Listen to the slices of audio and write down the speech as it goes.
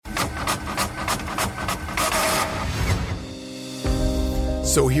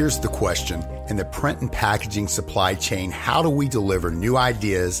So here's the question. In the print and packaging supply chain, how do we deliver new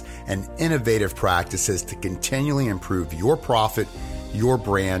ideas and innovative practices to continually improve your profit, your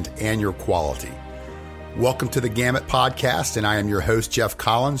brand, and your quality? Welcome to the Gamut Podcast, and I am your host, Jeff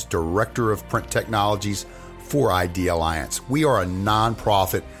Collins, Director of Print Technologies for ID Alliance. We are a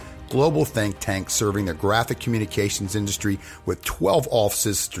nonprofit global think tank serving the graphic communications industry with 12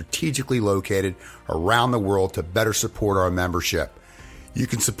 offices strategically located around the world to better support our membership. You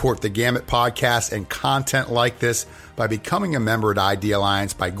can support the Gamut Podcast and content like this by becoming a member at ID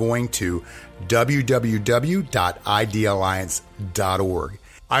Alliance by going to www.idalliance.org.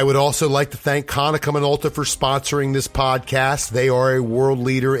 I would also like to thank Konica Minolta for sponsoring this podcast. They are a world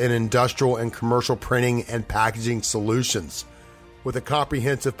leader in industrial and commercial printing and packaging solutions. With a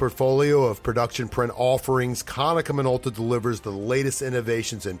comprehensive portfolio of production print offerings, Konica Minolta delivers the latest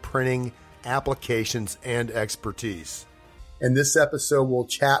innovations in printing, applications, and expertise. In this episode, we'll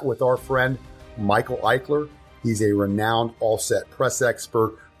chat with our friend, Michael Eichler. He's a renowned offset press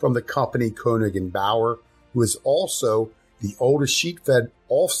expert from the company Koenig & Bauer, who is also the oldest sheet-fed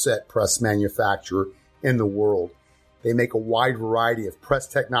offset press manufacturer in the world. They make a wide variety of press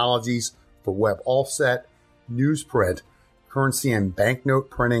technologies for web offset, newsprint, currency and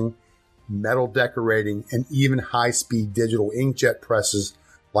banknote printing, metal decorating, and even high-speed digital inkjet presses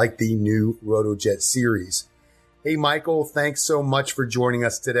like the new RotoJet series. Hey, Michael, thanks so much for joining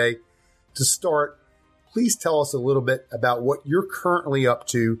us today. To start, please tell us a little bit about what you're currently up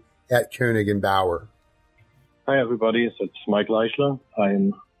to at Koenig & Bauer. Hi, everybody. It's Michael Eichler.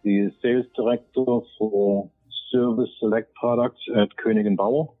 I'm the sales director for Service Select Products at Koenig &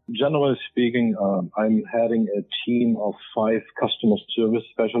 Bauer. Generally speaking, I'm heading a team of 5 customer service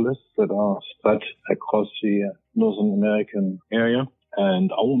specialists that are spread across the Northern American area.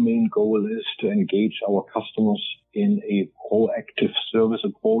 And our main goal is to engage our customers in a proactive service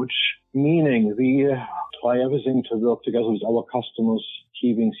approach, meaning we try everything to work together with our customers,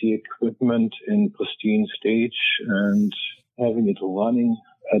 keeping the equipment in pristine stage and having it running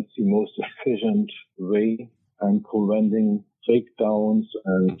at the most efficient way and preventing breakdowns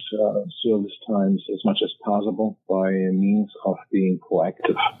and service times as much as possible by means of being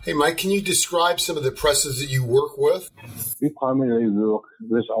proactive. Hey, Mike, can you describe some of the presses that you work with? We primarily work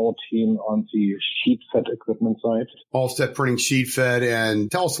with our team on the sheet-fed equipment side. Offset printing sheet-fed, and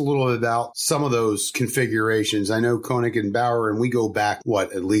tell us a little bit about some of those configurations. I know Koenig & Bauer, and we go back,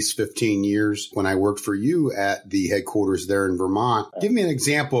 at least 15 years when I worked for you at the headquarters there in Vermont. Give me an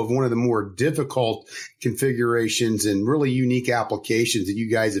example of one of the more difficult configurations and really unique applications that you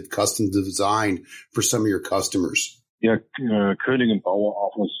guys have custom designed for some of your customers. Yeah, Koenig & Bauer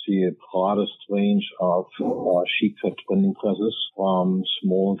offers the broadest range of sheet-fed printing presses, from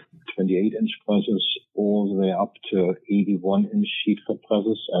small 28-inch presses all the way up to 81-inch sheet-fed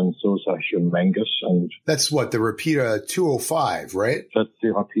presses, and those are humongous. And that's what, the Rapida 205, right? That's the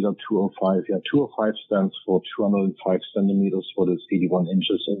Rapida 205. Yeah, 205 stands for 205 centimeters for this 81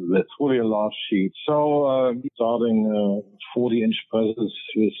 inches. That's really a large sheet. So starting 40-inch presses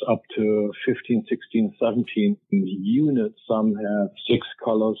with up to 15, 16, 17 units. Some have 6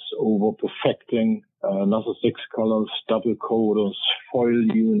 colors over perfecting, another 6 colors, double coders, foil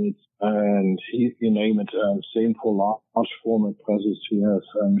units, and you name it. Same for large format presses. We have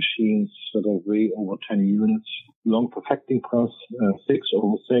machines that are way over 10 units. Long perfecting press, 6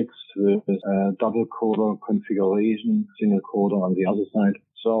 over 6 with double coder configuration, single coder on the other side.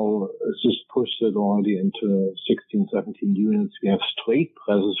 So it's just pushed it already into 16, 17 units. We have straight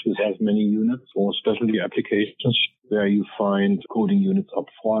presses with as many units for specialty applications where you find coding units up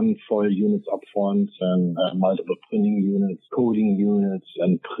front, foil units up front, and multiple printing units, coding units,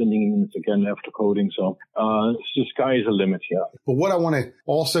 and printing units again after coding. So the sky is the limit here. But what I want to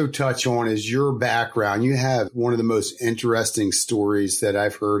also touch on is your background. You have one of the most interesting stories that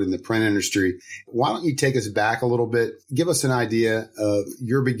I've heard in the print industry. Why don't you take us back a little bit? Give us an idea of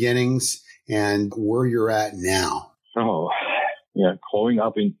your beginnings and where you're at now. Oh, yeah, growing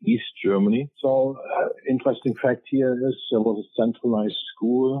up in East Germany. So, interesting fact here is there was a centralized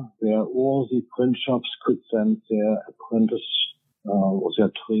school where all the print shops could send their apprentice or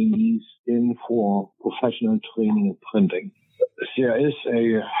their trainees in for professional training in printing. There is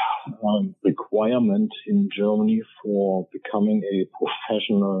a requirement in Germany for becoming a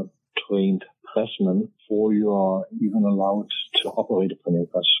professional trained pressman before you are even allowed to operate a printing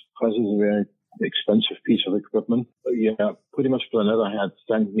press. Press is a very expensive piece of equipment. But yeah, pretty much Planeta had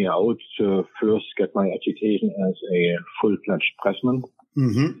sent me out to first get my education as a full-fledged pressman.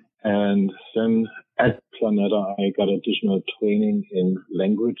 Mm-hmm. And then at Planeta, I got additional training in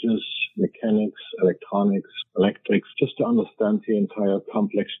languages, mechanics, electronics, electrics, just to understand the entire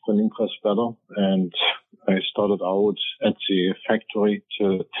complex printing press better. And I started out at the factory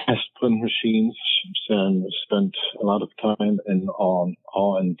to test print machines, then spent a lot of time in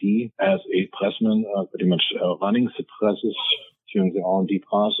R&D as a pressman, pretty much running the presses during the R&D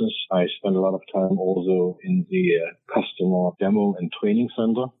process. I spent a lot of time also in the customer demo and training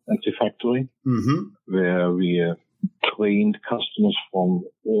center at the factory, where we trained customers from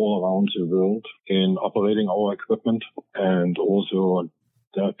all around the world in operating our equipment and also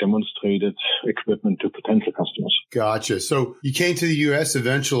demonstrated equipment to potential customers. Gotcha. So you came to the U.S.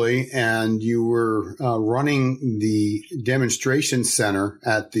 eventually, and you were running the demonstration center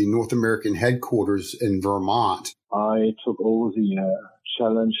at the North American headquarters in Vermont. I took over the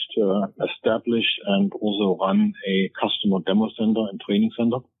challenge to establish and also run a customer demo center and training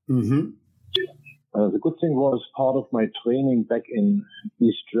center. The good thing was part of my training back in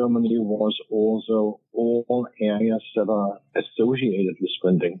East Germany was also all areas that are associated with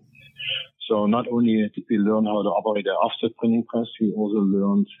printing. So not only did we learn how to operate an offset printing press, we also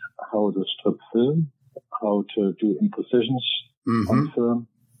learned how to strip film, how to do impositions on film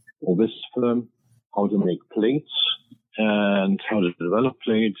or with film, how to make plates and how to develop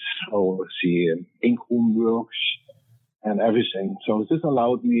plates, how the ink room works, and everything. So this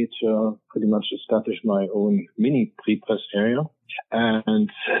allowed me to pretty much establish my own mini pre-press area. And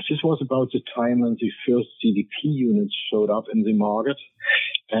this was about the time when the first CDP units showed up in the market.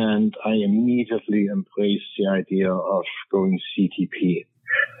 And I immediately embraced the idea of going CTP.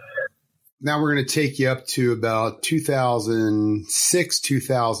 Now we're going to take you up to about 2006,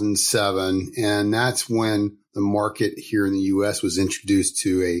 2007, and that's when the market here in the U.S. was introduced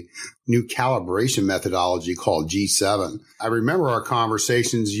to a new calibration methodology called G7. I remember our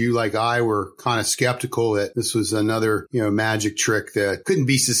conversations. You, like I, were kind of skeptical that this was another, magic trick that couldn't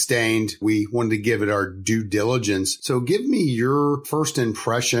be sustained. We wanted to give it our due diligence. So give me your first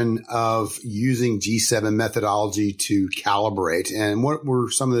impression of using G7 methodology to calibrate, and what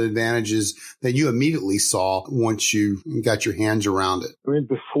were some of the advantages that you immediately saw once you got your hands around it? I mean,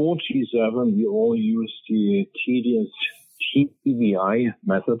 before G7, we all used the tedious TVI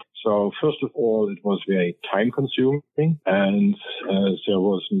method. So first of all, it was very time consuming, and there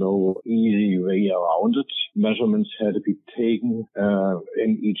was no easy way around it. Measurements had to be taken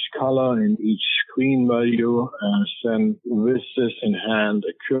in each color, in each screen value. Then with this in hand,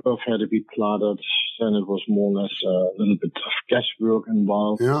 a curve had to be plotted. Then it was more or less a little bit of guesswork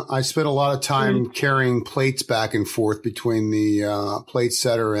involved. Yeah, I spent a lot of time carrying plates back and forth between the plate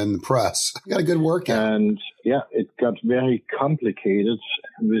setter and the press. I got a good workout. And yeah, it got very complicated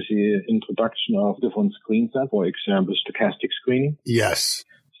with the introduction of different screen sets, for example, stochastic screening. Yes.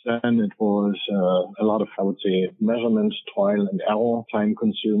 Then it was a lot of, I would say, measurements, trial and error,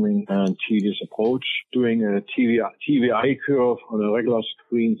 time-consuming and tedious approach. Doing a TVI curve on a regular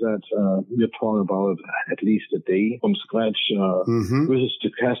screen set, we're talking about at least a day from scratch. With a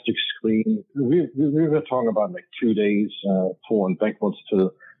stochastic screen, we were talking about like 2 days forward and backwards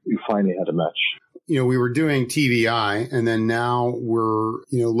till we finally had a match. We were doing TVI, and then now we're,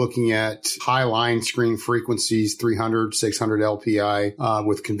 looking at high line screen frequencies, 300, 600 LPI,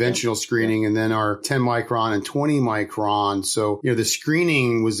 with conventional screening, and then our 10 micron and 20 micron. So, the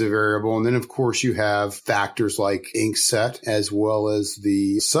screening was a variable. And then, of course, you have factors like ink set, as well as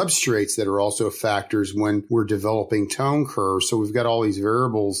the substrates that are also factors when we're developing tone curves. So we've got all these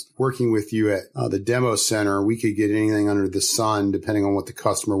variables working with you at the demo center. We could get anything under the sun, depending on what the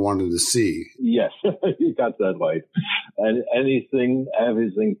customer wanted to see. Yes. You got that right. And everything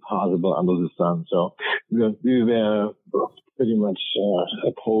possible under the sun. So we were pretty much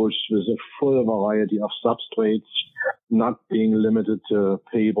approached with a full variety of substrates, not being limited to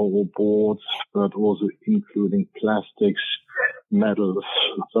paper or boards, but also including plastics, metals,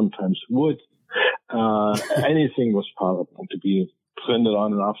 sometimes wood. Anything was possible to be printed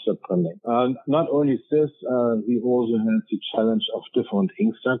on an offset printing. Not only this, we also had the challenge of different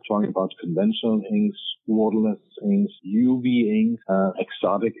ink sets, talking about conventional inks, waterless inks, UV inks,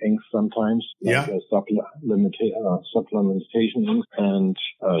 exotic inks sometimes, like supplementation inks, and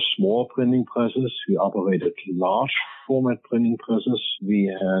small printing presses. We operated large format printing presses. We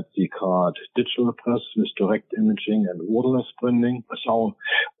had the card digital press with direct imaging and waterless printing. So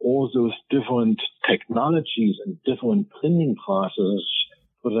all those different technologies and different printing processes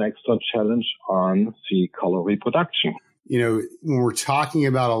put an extra challenge on the color reproduction. When we're talking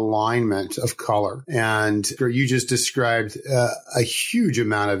about alignment of color, and you just described a huge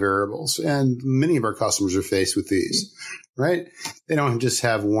amount of variables, and many of our customers are faced with these. right? They don't just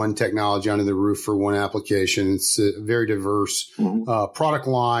have one technology under the roof for one application. It's a very diverse product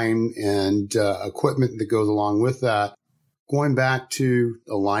line and equipment that goes along with that. Going back to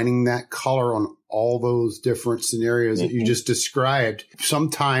aligning that color on all those different scenarios that you just described,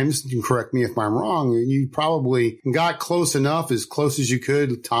 sometimes, you can correct me if I'm wrong, you probably got close enough, as close as you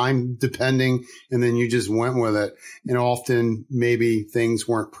could, time depending, and then you just went with it. And often maybe things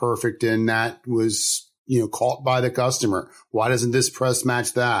weren't perfect, and that was caught by the customer. Why doesn't this press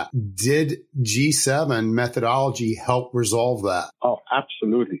match that? Did G7 methodology help resolve that? Oh,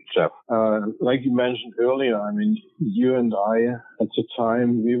 absolutely, Jeff. Like you mentioned earlier, I mean, you and I at the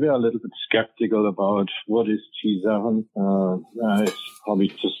time, we were a little bit skeptical about what is G7. It's probably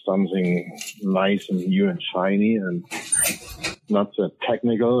just something nice and new and shiny and not that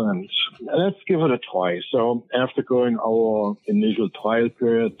technical, and let's give it a try. So after going our initial trial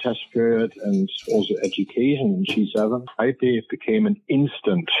period, test period, and also education in G7, I became an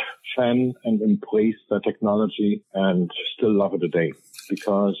instant fan and embraced the technology and still love it today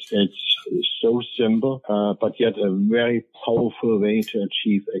because it's so simple, but yet a very powerful way to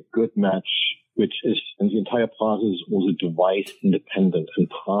achieve a good match, which is, and the entire process is also device independent and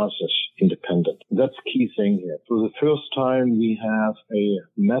process independent. That's the key thing here. For the first time, we have a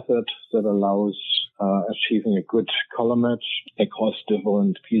method that allows achieving a good color match across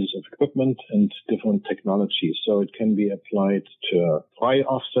different pieces of equipment and different technologies. So it can be applied to dry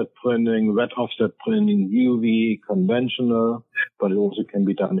offset printing, wet offset printing, UV, conventional, but it also can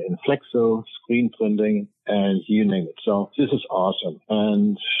be done in flexo, screen printing, and you name it. So this is awesome.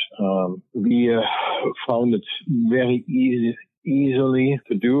 And we found it very easily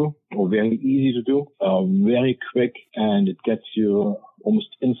to do, or very easy to do, very quick, and it gets you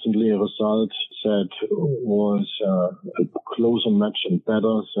almost instantly a result that was a closer match and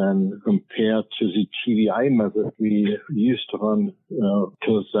better than compared to the TVI method we used to run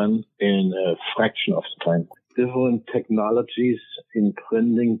till then in a fraction of the time. Different technologies in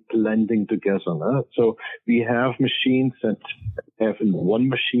printing blending together. So we have machines that have in one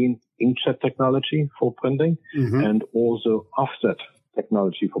machine inkjet technology for printing and also offset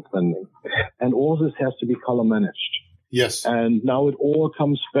technology for printing. And all this has to be color managed. Yes. And now it all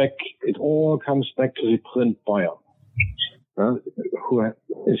comes back to the print buyer, who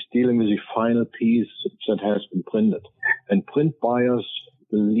is dealing with the final piece that has been printed. And print buyers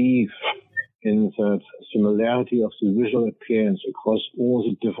believe in the similarity of the visual appearance across all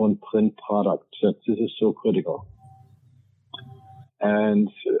the different print products, that this is so critical. And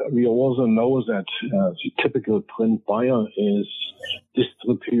we also know that the typical print buyer is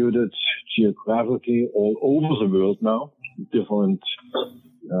distributed geographically all over the world now, different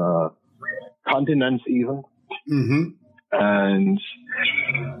continents even. And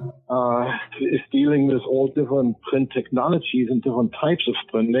is dealing with all different print technologies and different types of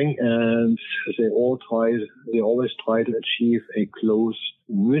printing, and they always try to achieve a close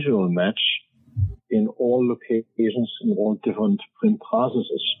visual match in all locations, in all different print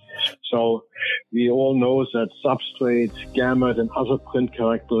processes. So we all know that substrate, gamut, and other print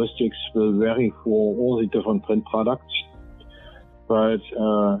characteristics will vary for all the different print products. But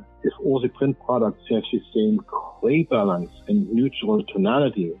if all the print products have the same gray balance and neutral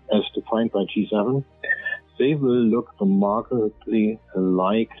tonality as defined by G7, they will look remarkably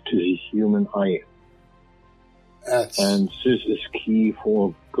alike to the human eye. And this is key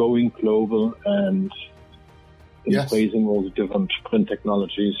for going global and embracing all the different print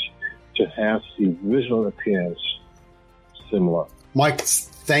technologies to have the visual appearance similar. Mike,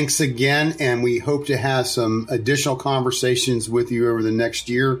 thanks again, and we hope to have some additional conversations with you over the next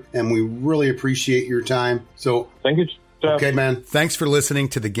year, and we really appreciate your time. So, thank you, Jeff. Okay, man. Thanks for listening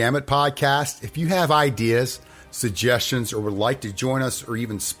to the Gamut Podcast. If you have ideas, suggestions, or would like to join us or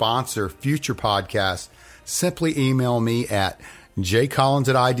even sponsor future podcasts, simply email me at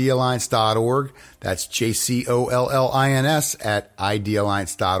jcollins@idalliance.org. That's JCOLLINS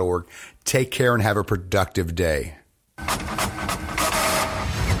 @idalliance.org. Take care and have a productive day.